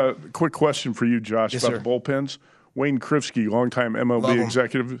I want a quick question for you, Josh, about the bullpens. Wayne Krivsky, longtime MLB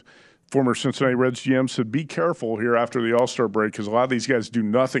executive, former Cincinnati Reds GM, said be careful here after the All-Star break because a lot of these guys do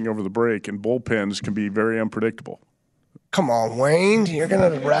nothing over the break, and bullpens can be very unpredictable. Come on, Wayne. You're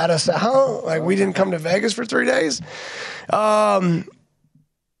going to rat us out? Like we didn't come to Vegas for 3 days? I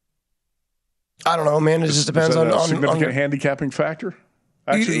don't know, man. It just depends on a significant handicapping factor.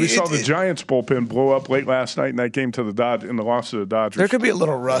 Actually, we saw the Giants bullpen blow up late last night in that game to the in the loss to the Dodgers. There could be a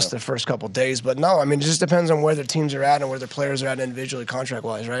little rust the first couple of days, but no, I mean, it just depends on where their teams are at and where their players are at individually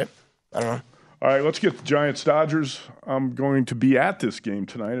contract-wise, right? I don't know. All right, let's get the Giants-Dodgers. I'm going to be at this game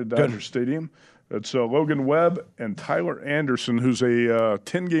tonight at Dodger Stadium. It's Logan Webb and Tyler Anderson, who's a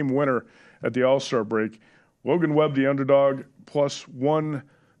 10-game winner at the All-Star break. Logan Webb, the underdog, plus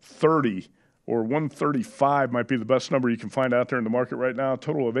 130 or 135 might be the best number you can find out there in the market right now. A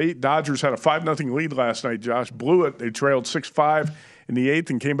total of 8. Dodgers had a 5-0 lead last night, Josh. Blew it. They trailed 6-5 in the 8th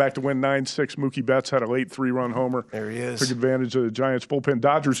and came back to win 9-6. Mookie Betts had a late 3-run homer. There he is. Took advantage of the Giants bullpen.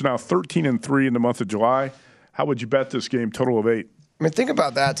 Dodgers now 13-3 in the month of July. How would you bet this game, total of 8? I mean, think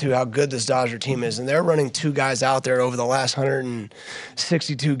about that, too, how good this Dodger team is. And they're running two guys out there over the last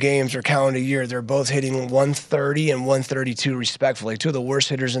 162 games or calendar year. They're both hitting 130 and 132 respectively. Two of the worst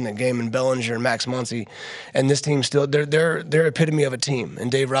hitters in the game in Bellinger and Max Muncy. And this team still, they're epitome of a team.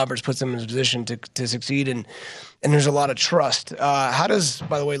 And Dave Roberts puts them in a position to succeed. And there's a lot of trust. How does,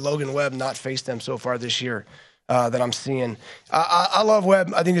 by the way, Logan Webb not face them so far this year? That I'm seeing. I love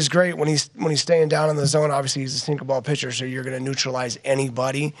Webb. I think he's great when he's staying down in the zone. Obviously, he's a single ball pitcher, so you're going to neutralize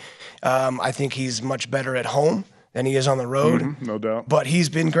anybody. I think he's much better at home than he is on the road. No doubt. But he's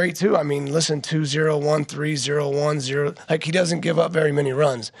been great, too. I mean, listen, 2-0, 1-3, 0-1, 0. Like, he doesn't give up very many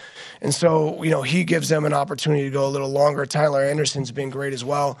runs. And so, he gives them an opportunity to go a little longer. Tyler Anderson's been great as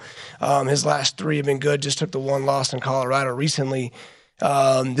well. His last 3 have been good. Just took the one loss in Colorado recently. This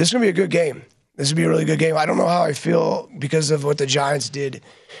is going to be a good game. This would be a really good game. I don't know how I feel because of what the Giants did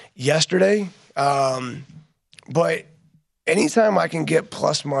yesterday. But anytime I can get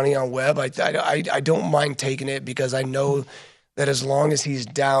plus money on Webb, I don't mind taking it because I know that as long as he's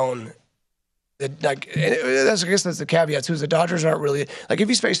down, I guess that's the caveat too. Is the Dodgers aren't really if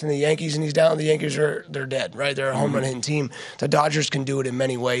he's facing the Yankees and he's down, the Yankees they're dead, right? They're a home run hitting team. The Dodgers can do it in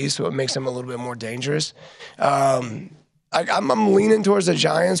many ways, so it makes them a little bit more dangerous. I'm leaning towards the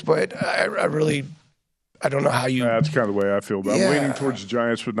Giants, but I don't know how you. That's kind of the way I feel about it. I'm leaning towards the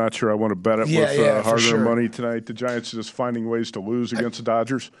Giants, but not sure I want to bet it with hard-earned money tonight. The Giants are just finding ways to lose against the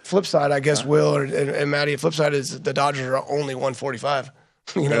Dodgers. Flip side, I guess, Will and Maddie, flip side is the Dodgers are only 145.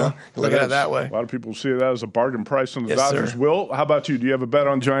 Look at it that way. A lot of people see that as a bargain price on the yes, Dodgers. Sir. Will, how about you? Do you have a bet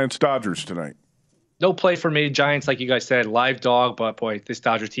on Giants-Dodgers tonight? No play for me. Giants, like you guys said, live dog. But, boy, this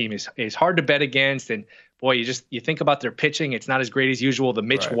Dodger team is hard to bet against. And, boy, you think about their pitching. It's not as great as usual. The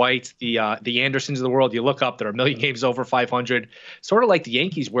Mitch Whites, the Andersons of the world, you look up, they're a million games over 500. Sort of like the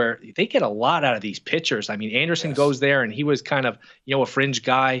Yankees where they get a lot out of these pitchers. I mean, Anderson goes there, and he was kind of, a fringe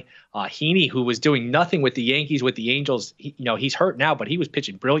guy. Heaney, who was doing nothing with the Yankees, with the Angels, he's hurt now, but he was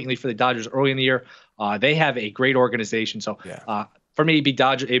pitching brilliantly for the Dodgers early in the year. They have a great organization. So, for me,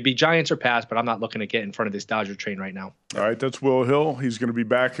 it'd be Giants or pass, but I'm not looking to get in front of this Dodger train right now. All right, that's Will Hill. He's going to be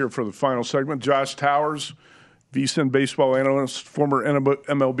back here for the final segment. Josh Towers, VSiN baseball analyst, former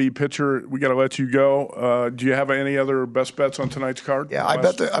MLB pitcher. We got to let you go. Do you have any other best bets on tonight's card? Yeah, I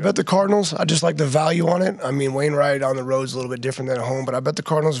bet the Cardinals. I just like the value on it. I mean, Wainwright on the road is a little bit different than at home, but I bet the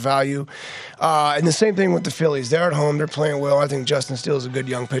Cardinals value. And the same thing with the Phillies. They're at home. They're playing well. I think Justin Steele is a good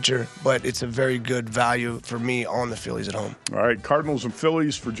young pitcher, but it's a very good value for me on the Phillies at home. All right, Cardinals and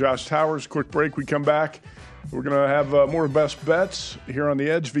Phillies for Josh Towers. Quick break. We come back. We're going to have more best bets here on The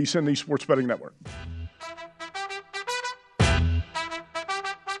Edge, VSiN, the Sports Betting Network.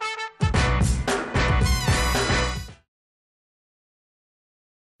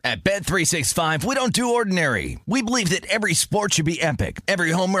 At Bet365, we don't do ordinary. We believe that every sport should be epic.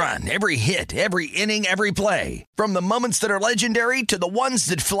 Every home run, every hit, every inning, every play. From the moments that are legendary to the ones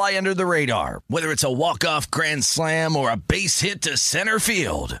that fly under the radar. Whether it's a walk-off grand slam or a base hit to center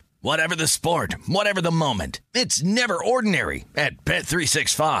field. Whatever the sport, whatever the moment. It's never ordinary at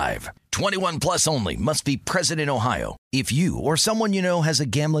Bet365. 21 plus only. Must be present in Ohio. If you or someone you know has a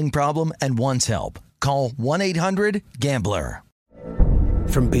gambling problem and wants help, call 1-800-GAMBLER.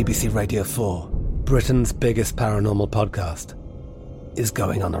 From BBC Radio 4, Britain's biggest paranormal podcast is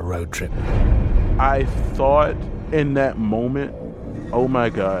going on a road trip. I thought in that moment, oh my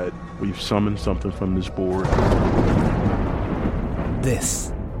God, we've summoned something from this board.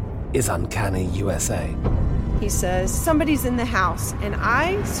 This is Uncanny USA. He says, somebody's in the house, and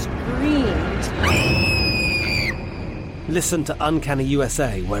I screamed. Listen to Uncanny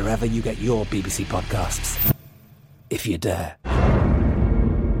USA wherever you get your BBC podcasts, if you dare.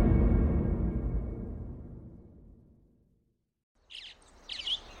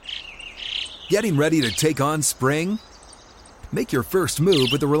 Getting ready to take on spring? Make your first move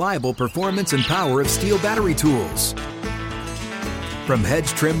with the reliable performance and power of Steel battery tools. From hedge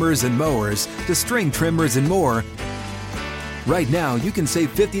trimmers and mowers to string trimmers and more, right now you can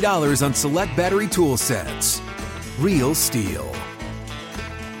save $50 on select battery tool sets. Real Steel.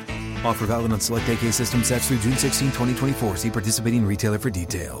 Offer valid on select AK system sets through June 16, 2024. See participating retailer for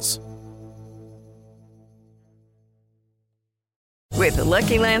details. With the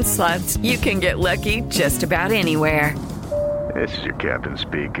Lucky Land Slots, you can get lucky just about anywhere. This is your captain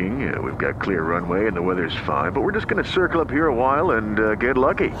speaking. We've got clear runway and the weather's fine, but we're just going to circle up here a while and get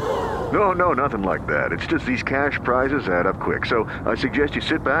lucky. No, nothing like that. It's just these cash prizes add up quick. So I suggest you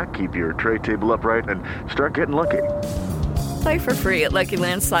sit back, keep your tray table upright, and start getting lucky. Play for free at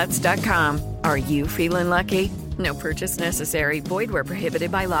LuckyLandSlots.com. Are you feeling lucky? No purchase necessary. Void where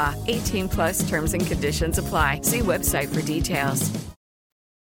prohibited by law. 18 plus terms and conditions apply. See website for details.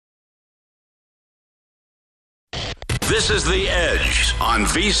 This is The Edge on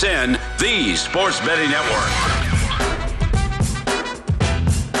VSiN, the Sports Betting Network.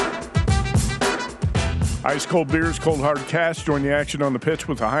 Ice cold beers, cold hard cash. Join the action on the pitch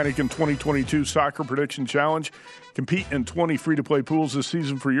with the Heineken 2022 Soccer Prediction Challenge. Compete in 20 free-to-play pools this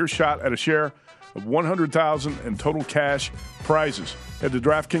season for your shot at a share of $100,000 in total cash prizes. Head to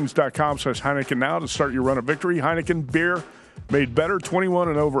DraftKings.com/Heineken now to start your run of victory. Heineken beer made better, 21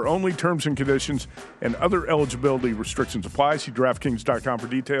 and over only. Terms and conditions and other eligibility restrictions apply. See DraftKings.com for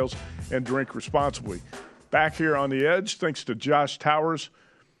details and drink responsibly. Back here on The Edge, thanks to Josh Towers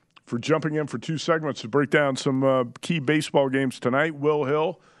for jumping in for 2 segments to break down some key baseball games tonight. Will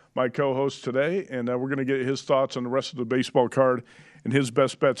Hill, my co-host today, and we're going to get his thoughts on the rest of the baseball card and his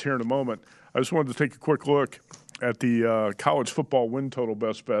best bets here in a moment. I just wanted to take a quick look at the college football win total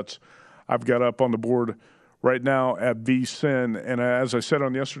best bets I've got up on the board right now at VSiN. And as I said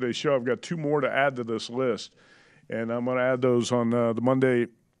on yesterday's show, I've got 2 more to add to this list, and I'm going to add those on the Monday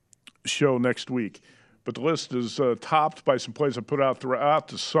show next week. But the list is topped by some plays I put out throughout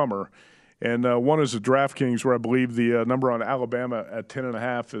the summer. And one is at DraftKings, where I believe the number on Alabama at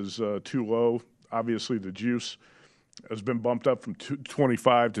 10.5 is too low. Obviously, the juice has been bumped up from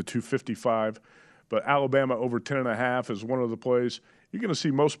 225 to 255. But Alabama over 10.5 is one of the plays. You're going to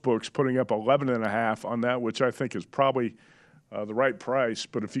see most books putting up 11.5 on that, which I think is probably the right price.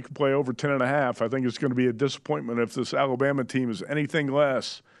 But if you can play over 10.5, I think it's going to be a disappointment if this Alabama team is anything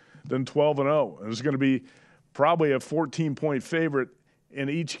less than 12-0. And it's going to be probably a 14-point favorite in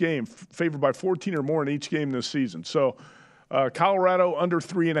each game, favored by 14 or more in each game this season. So Colorado under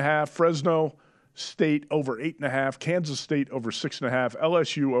 3.5, Fresno State over 8.5, Kansas State over 6.5,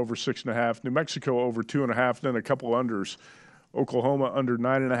 LSU over 6.5, New Mexico over 2.5, then a couple unders. Oklahoma under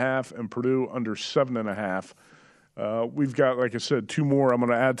 9.5 and Purdue under 7.5. We've got, like I said, 2 more I'm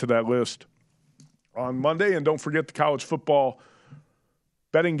going to add to that list on Monday. And don't forget the college football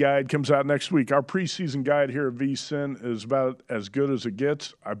betting guide comes out next week. Our preseason guide here at VSiN is about as good as it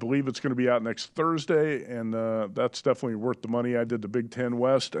gets. I believe it's going to be out next Thursday, and that's definitely worth the money. I did the Big Ten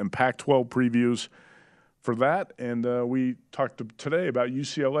West and Pac-12 previews for that, and we talked today about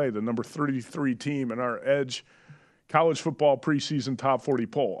UCLA, the number 33 team in our Edge college football preseason top 40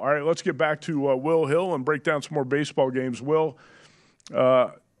 poll. All right, let's get back to Will Hill and break down some more baseball games. Will,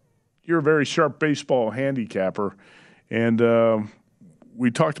 you're a very sharp baseball handicapper, and we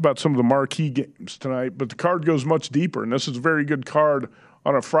talked about some of the marquee games tonight, but the card goes much deeper, and this is a very good card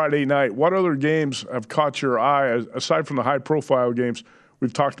on a Friday night. What other games have caught your eye, aside from the high-profile games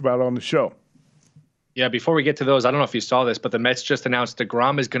we've talked about on the show? Yeah, before we get to those, I don't know if you saw this, but the Mets just announced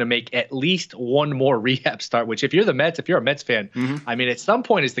DeGrom is going to make at least 1 more rehab start, which if you're the Mets, if you're a Mets fan, I mean, at some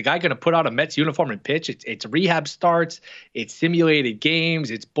point, is the guy going to put on a Mets uniform and pitch? It's rehab starts, it's simulated games,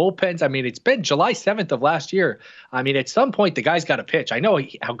 it's bullpens. I mean, it's been July 7th of last year. I mean, at some point, the guy's got to pitch. I know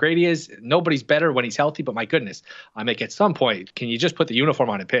how great he is. Nobody's better when he's healthy, but my goodness. I mean, at some point, can you just put the uniform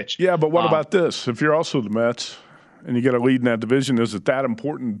on and pitch? Yeah, but what about this? If you're also the Mets and you get a lead in that division, is it that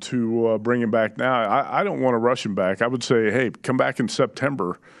important to bring him back now? I don't want to rush him back. I would say, hey, come back in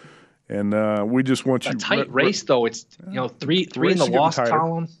September, and we just want you. A tight race, though. It's three in the loss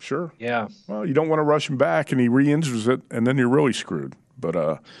column. Sure. Yeah. Well, you don't want to rush him back, and he re-injures it, and then you're really screwed.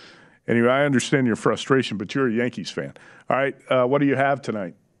 But anyway, I understand your frustration, but you're a Yankees fan. All right, what do you have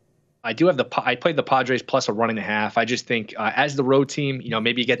tonight? I do have I played the Padres plus a 1.5. I just think as the road team,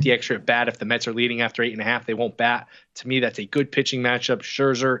 maybe you get the extra at bat. If the Mets are leading after 8.5, they won't bat. To me, that's a good pitching matchup.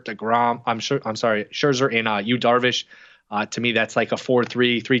 Scherzer, DeGrom, Scherzer and Yu Darvish. To me, that's like a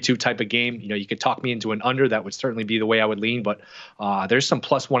 4-3, 3-2 type of game. You could talk me into an under. That would certainly be the way I would lean. But there's some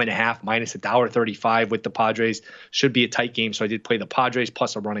plus 1.5, minus $1.35 with the Padres. Should be a tight game. So I did play the Padres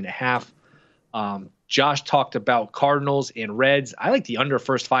plus a 1.5. Josh talked about Cardinals and Reds. I like the under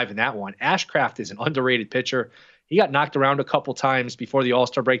first 5 in that one. Ashcraft is an underrated pitcher. He got knocked around a couple times before the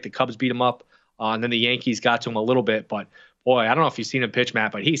All-Star break. The Cubs beat him up, and then the Yankees got to him a little bit. But, boy, I don't know if you've seen him pitch,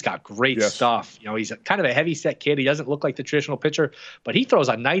 Matt, but he's got great stuff. He's kind of a heavy-set kid. He doesn't look like the traditional pitcher, but he throws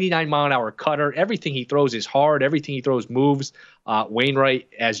a 99-mile-an-hour cutter. Everything he throws is hard. Everything he throws moves. Wainwright,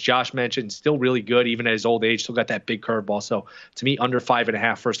 as Josh mentioned, still really good, even at his old age. Still got that big curveball. So, to me, under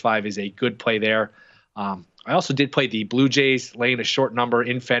 5.5, first 5 is a good play there. I also did play the Blue Jays, laying a short number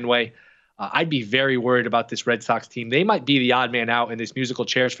in Fenway. I'd be very worried about this Red Sox team. They might be the odd man out in this musical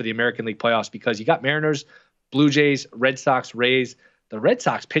chairs for the American League playoffs because you got Mariners, Blue Jays, Red Sox, Rays. The Red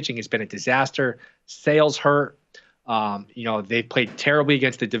Sox pitching has been a disaster. Sale's hurt. They played terribly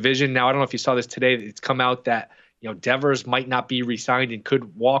against the division. Now, I don't know if you saw this today. It's come out that Devers might not be re-signed and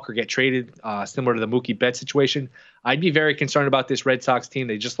could walk or get traded, similar to the Mookie Betts situation. I'd be very concerned about this Red Sox team.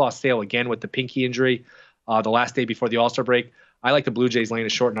 They just lost Sale again with the pinky injury. the last day before the All-Star break. I like the Blue Jays laying a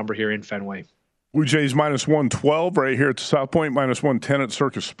short number here in Fenway. Blue Jays minus 112 right here at the South Point, minus 110 at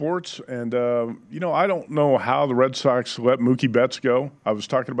Circus Sports. And, I don't know how the Red Sox let Mookie Betts go. I was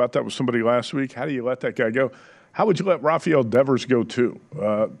talking about that with somebody last week. How do you let that guy go? How would you let Rafael Devers go, too?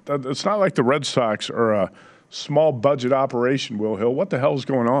 It's not like the Red Sox are a small budget operation, Will Hill. What the hell is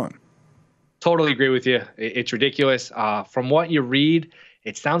going on? Totally agree with you. It's ridiculous. From what you read,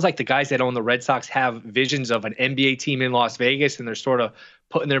 it sounds like the guys that own the Red Sox have visions of an NBA team in Las Vegas, and they're sort of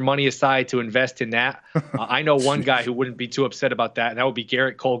putting their money aside to invest in that. I know one guy who wouldn't be too upset about that, and that would be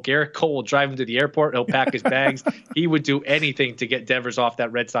Garrett Cole. Garrett Cole will drive him to the airport. He'll pack his bags. He would do anything to get Devers off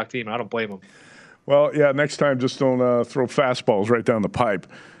that Red Sox team. I don't blame him. Well, yeah, next time just don't throw fastballs right down the pipe.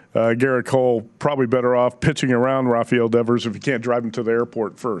 Garrett Cole probably better off pitching around Rafael Devers if you can't drive him to the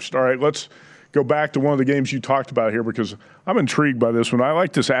airport first. All right, let's go back to one of the games you talked about here because I'm intrigued by this one. I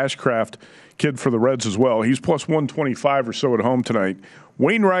like this Ashcraft kid for the Reds as well. He's plus 125 or so at home tonight.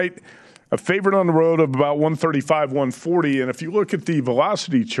 Wainwright, a favorite on the road of about 135, 140. And if you look at the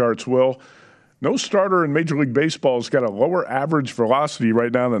velocity charts, Will, no starter in Major League Baseball has got a lower average velocity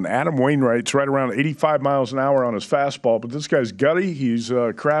right now than Adam Wainwright's, right around 85 miles an hour on his fastball. But this guy's gutty. He's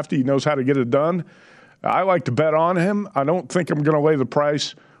crafty. He knows how to get it done. I like to bet on him. I don't think I'm going to lay the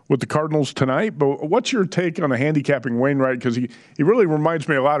price with the Cardinals tonight. But what's your take on the handicapping Wainwright? Because he really reminds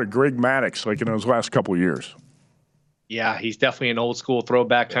me a lot of Greg Maddux, like in those last couple of years. Yeah, he's definitely an old school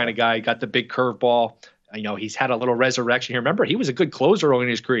throwback kind of guy. He got the big curveball. He's had a little resurrection here. Remember, he was a good closer early in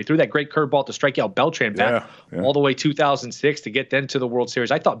his career. He threw that great curveball to strike out Beltran back all the way 2006 to get them to the World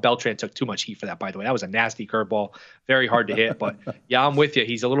Series. I thought Beltran took too much heat for that, by the way. That was a nasty curveball, very hard to hit. But, yeah, I'm with you.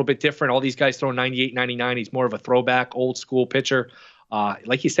 He's a little bit different. All these guys throw 98, 99. He's more of a throwback, old school pitcher.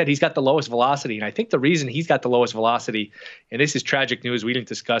 Like you said, he's got the lowest velocity. And I think the reason he's got the lowest velocity, and this is tragic news, we didn't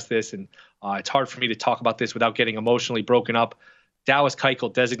discuss this, and it's hard for me to talk about this without getting emotionally broken up. Dallas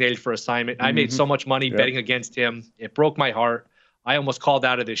Keuchel designated for assignment. I made so much money betting against him. It broke my heart. I almost called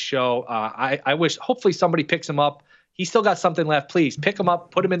out of this show. I wish hopefully somebody picks him up. He's still got something left. Please pick him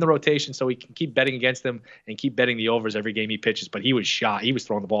up, put him in the rotation so we can keep betting against him and keep betting the overs every game he pitches. But he was shot. He was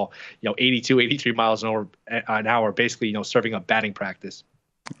throwing the ball, 82, 83 miles an hour, basically, serving up batting practice.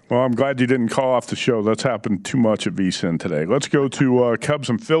 Well, I'm glad you didn't call off the show. That's happened too much at VSiN today. Let's go to Cubs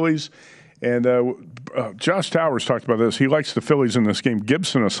and Phillies. And Josh Towers talked about this. He likes the Phillies in this game.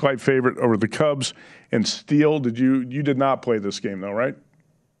 Gibson, a slight favorite over the Cubs. And Steele, you did not play this game, though, right?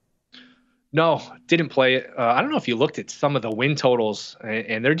 No, didn't play it. I don't know if you looked at some of the win totals,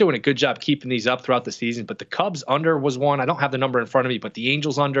 and they're doing a good job keeping these up throughout the season. But the Cubs under was one. I don't have the number in front of me, but the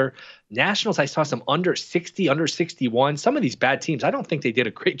Angels under. Nationals, I saw some under 60, under 61. Some of these bad teams, I don't think they did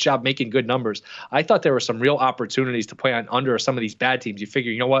a great job making good numbers. I thought there were some real opportunities to play on under some of these bad teams. You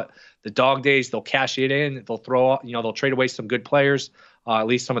figure, you know what? The dog days, they'll cash it in. They'll throw, they'll trade away some good players, at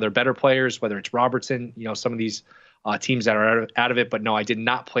least some of their better players, whether it's Robertson, some of these teams that are out of it. But no, I did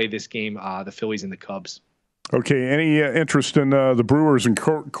not play this game, the Phillies and the Cubs. Okay, any interest in the Brewers and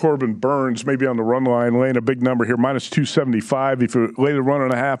Corbin Burns, maybe on the run line, laying a big number here, minus 275. If you lay the run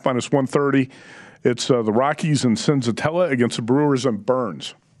and a half, minus 130. It's the Rockies and Senzatella against the Brewers and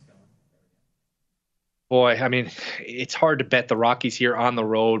Burns. Boy, I mean, it's hard to bet the Rockies here on the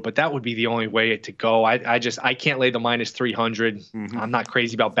road, but that would be the only way to go. I can't lay the minus 300. Mm-hmm. I'm not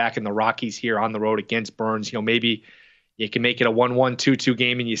crazy about backing the Rockies here on the road against Burns. Maybe you can make it a 1-1, 2-2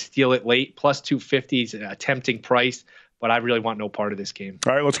 game and you steal it late. Plus 250 is a tempting price, but I really want no part of this game.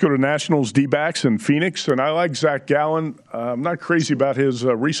 All right, let's go to Nationals, D-backs, and Phoenix. And I like Zach Gallen. I'm not crazy about his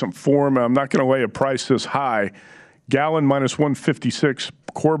recent form. I'm not going to lay a price this high. Gallen minus 156.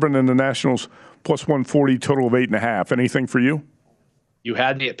 Corbin and the Nationals plus 140, total of 8.5. Anything for you? You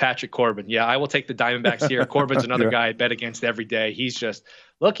had me at Patrick Corbin. Yeah, I will take the Diamondbacks here. Corbin's another guy I bet against every day. He's just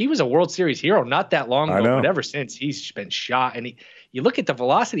he was a World Series hero not that long ago, but ever since he's been shot. And you look at the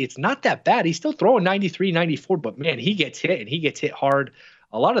velocity, it's not that bad. He's still throwing 93, 94, but man, he gets hit and he gets hit hard.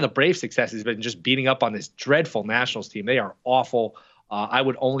 A lot of the Brave success has been just beating up on this dreadful Nationals team. They are awful. I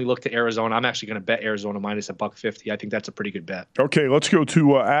would only look to Arizona. I'm actually going to bet Arizona minus $1.50. I think that's a pretty good bet. Okay, let's go to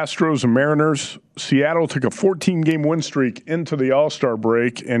Astros and Mariners. Seattle took a 14-game win streak into the All-Star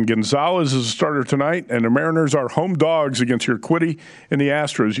break, and Gonzalez is a starter tonight, and the Mariners are home dogs against Urquidy and the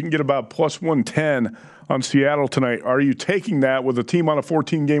Astros. You can get about plus 110 on Seattle tonight. Are you taking that with a team on a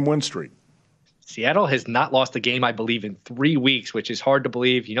 14-game win streak? Seattle has not lost a game, I believe, in 3 weeks, which is hard to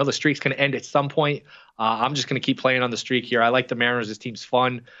believe. The streak's going to end at some point. I'm just going to keep playing on the streak here. I like the Mariners. This team's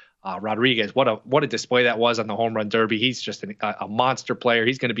fun. Rodriguez, what a display that was on the home run derby. He's just a monster player.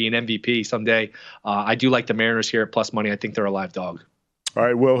 He's going to be an MVP someday. I do like the Mariners here at plus money. I think they're a live dog. All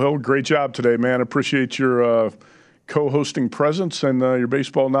right, Will Hill, great job today, man. Appreciate your co-hosting presence and your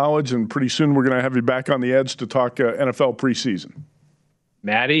baseball knowledge, and pretty soon we're going to have you back on the Edge to talk NFL preseason.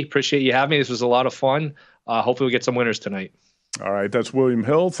 Maddie, appreciate you having me. This was a lot of fun. Hopefully we get some winners tonight. All right, that's William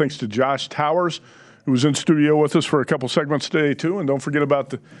Hill. Thanks to Josh Towers, who was in studio with us for a couple segments today, too. And don't forget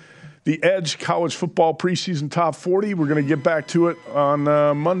about the Edge College Football Preseason Top 40. We're going to get back to it on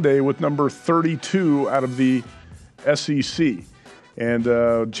Monday with number 32 out of the SEC. And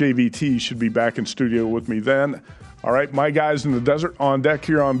JVT should be back in studio with me then. All right, my guys in the desert on deck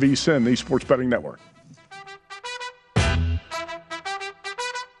here on VSiN, the Sports Betting Network.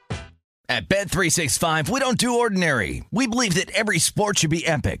 At Bet365, we don't do ordinary. We believe that every sport should be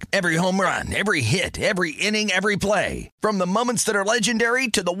epic. Every home run, every hit, every inning, every play. From the moments that are legendary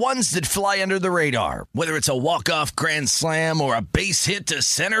to the ones that fly under the radar. Whether it's a walk-off grand slam or a base hit to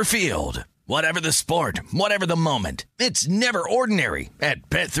center field. Whatever the sport, whatever the moment. It's never ordinary at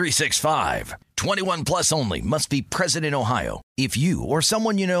Bet365. 21 plus only. Must be present in Ohio. If you or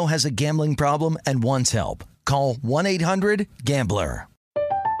someone you know has a gambling problem and wants help, call 1-800-GAMBLER.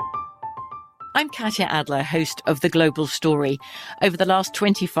 I'm Katya Adler, host of The Global Story. Over the last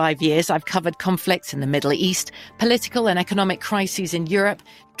 25 years, I've covered conflicts in the Middle East, political and economic crises in Europe,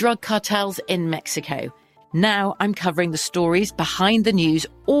 drug cartels in Mexico. Now I'm covering the stories behind the news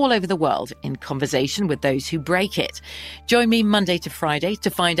all over the world in conversation with those who break it. Join me Monday to Friday to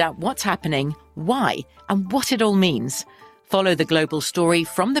find out what's happening, why, and what it all means. Follow The Global Story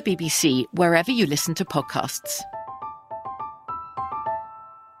from the BBC wherever you listen to podcasts.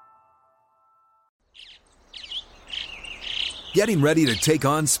 Getting ready to take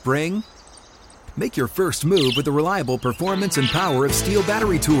on spring? Make your first move with the reliable performance and power of Steel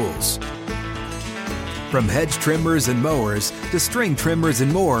battery tools. From hedge trimmers and mowers to string trimmers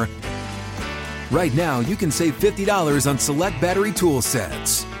and more, right now you can save $50 on select battery tool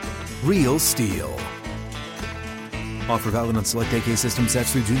sets. Real Steel. Offer valid on select AK system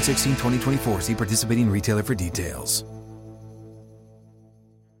sets through June 16, 2024. See participating retailer for details.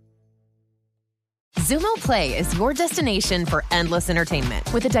 Xumo Play is your destination for endless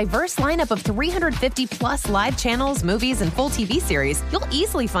entertainment. With a diverse lineup of 350-plus live channels, movies, and full TV series, you'll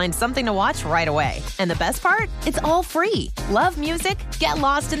easily find something to watch right away. And the best part? It's all free. Love music? Get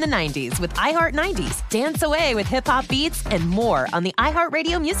lost in the 90s with iHeart 90s, dance away with hip-hop beats, and more on the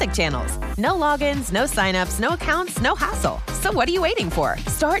iHeartRadio music channels. No logins, no signups, no accounts, no hassle. So what are you waiting for?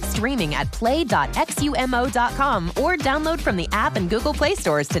 Start streaming at play.xumo.com or download from the app and Google Play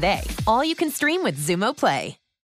stores today. All you can stream with Xumo Play.